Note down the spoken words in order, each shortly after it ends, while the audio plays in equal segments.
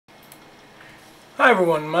Hi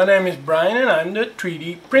everyone, my name is Brian and I'm the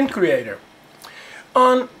 3D print creator.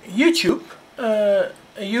 On YouTube, a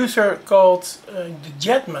user called the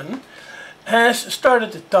JAT.MN has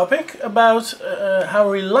started a topic about how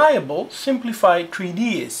reliable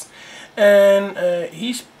Simplify3D is. And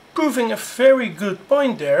he's proving a very good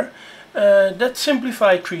point there, that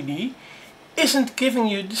Simplify3D isn't giving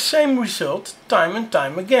you the same result time and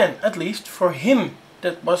time again. At least for him,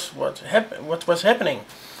 that was what was happening.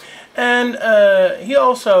 And he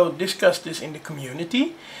also discussed this in the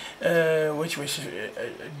community, which was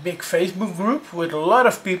a big Facebook group with a lot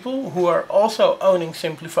of people who are also owning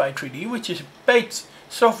Simplify3D, which is a paid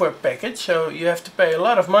software package, so you have to pay a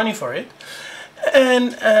lot of money for it.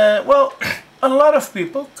 And well, a lot of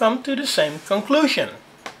people come to the same conclusion.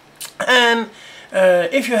 And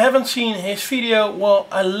if you haven't seen his video, well,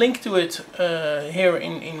 I'll link to it here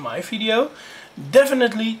in my video.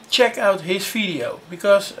 Definitely check out his video,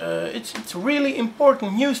 because it's really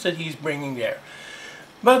important news that he's bringing there.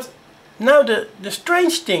 But now the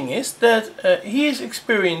strange thing is that he is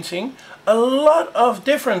experiencing a lot of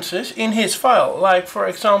differences in his file. Like, for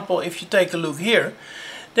example, if you take a look here,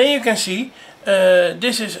 then you can see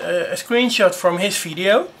this is a screenshot from his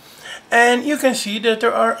video, and you can see that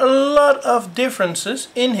there are a lot of differences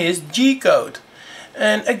in his G-code.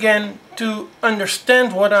 And again, to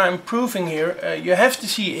understand what I'm proving here, you have to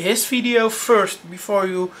see his video first before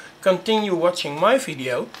you continue watching my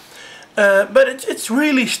video. But it's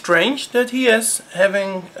really strange that he's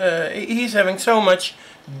having so much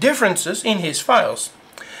differences in his files.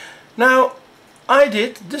 Now, I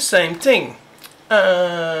did the same thing.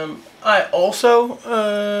 I also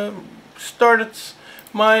started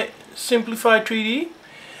my Simplify3D.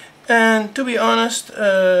 And to be honest,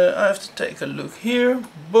 I have to take a look here.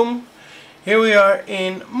 Boom. Here we are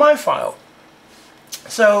in my file.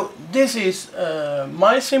 So this is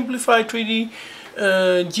my Simplify3D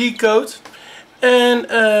G-code. And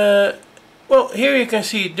well, here you can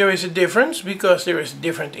see there is a difference, because there is a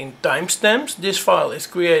difference in timestamps. This file is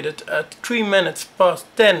created at 3 minutes past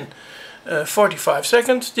 10, 45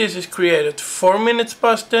 seconds. This is created 4 minutes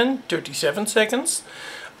past 10, 37 seconds.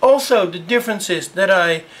 Also, the difference is that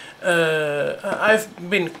I've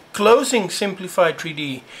been closing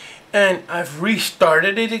Simplify3D and I've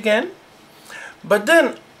restarted it again. But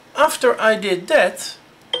then, after I did that,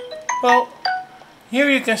 well, here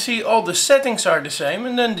you can see all the settings are the same,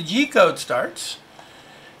 and then the G-code starts.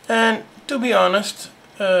 And to be honest,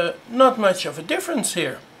 not much of a difference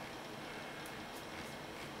here.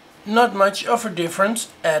 Not much of a difference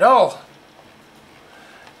at all.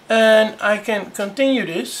 And I can continue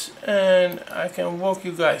this, and I can walk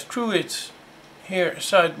you guys through it here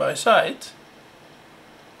side by side.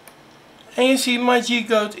 And you see my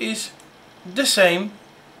G-code is the same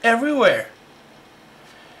everywhere.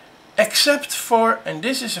 Except for, and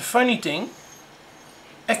this is a funny thing,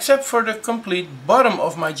 except for the complete bottom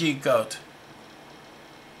of my G-code.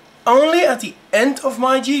 Only at the end of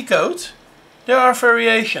my G-code there are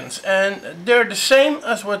variations, and they're the same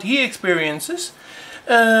as what he experiences.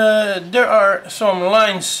 There are some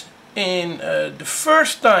lines in the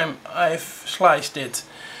first time I've sliced it,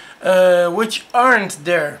 which aren't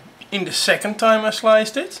there in the second time I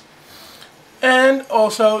sliced it. And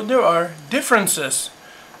also there are differences.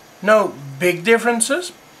 No big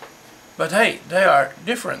differences, but hey, they are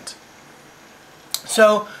different.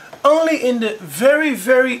 So only in the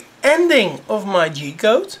very ending of my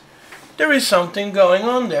G-code there is something going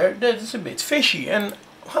on there that is a bit fishy, and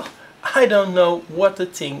well, I don't know what the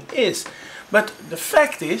thing is. But the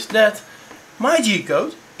fact is that my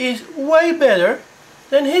G-code is way better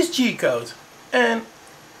than his G-code. And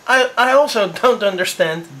I also don't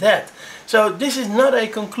understand that. So this is not a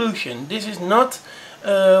conclusion. This is not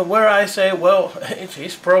where I say, well, it's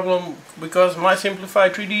his problem because my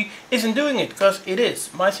Simplify3D isn't doing it. Because it is.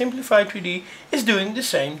 My Simplify3D is doing the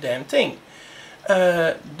same damn thing.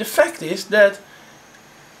 The fact is that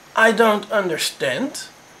I don't understand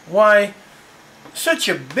why such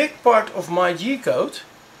a big part of my G-code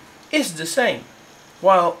is the same,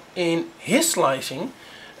 while in his slicing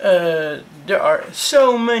there are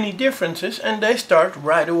so many differences, and they start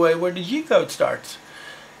right away where the G-code starts.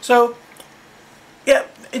 So yeah,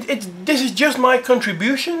 this is just my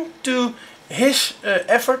contribution to his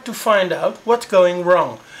effort to find out what's going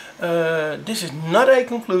wrong. This is not a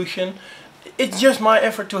conclusion, it's just my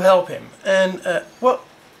effort to help him. And well,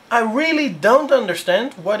 I really don't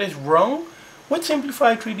understand what is wrong with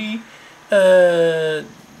Simplify3D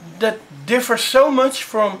that differs so much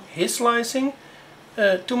from his slicing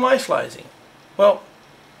to my slicing. Well,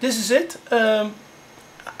 this is it.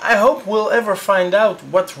 I hope we'll ever find out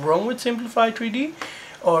what's wrong with Simplify3D.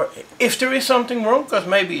 or if there is something wrong, because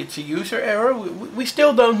maybe it's a user error. We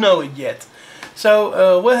still don't know it yet.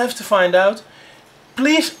 So we'll have to find out.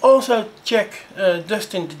 Please also check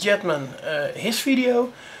Dustin the JAT.MN, his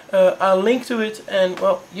video. I'll link to it, and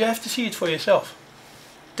well, you have to see it for yourself.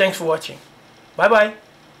 Thanks for watching. Bye bye.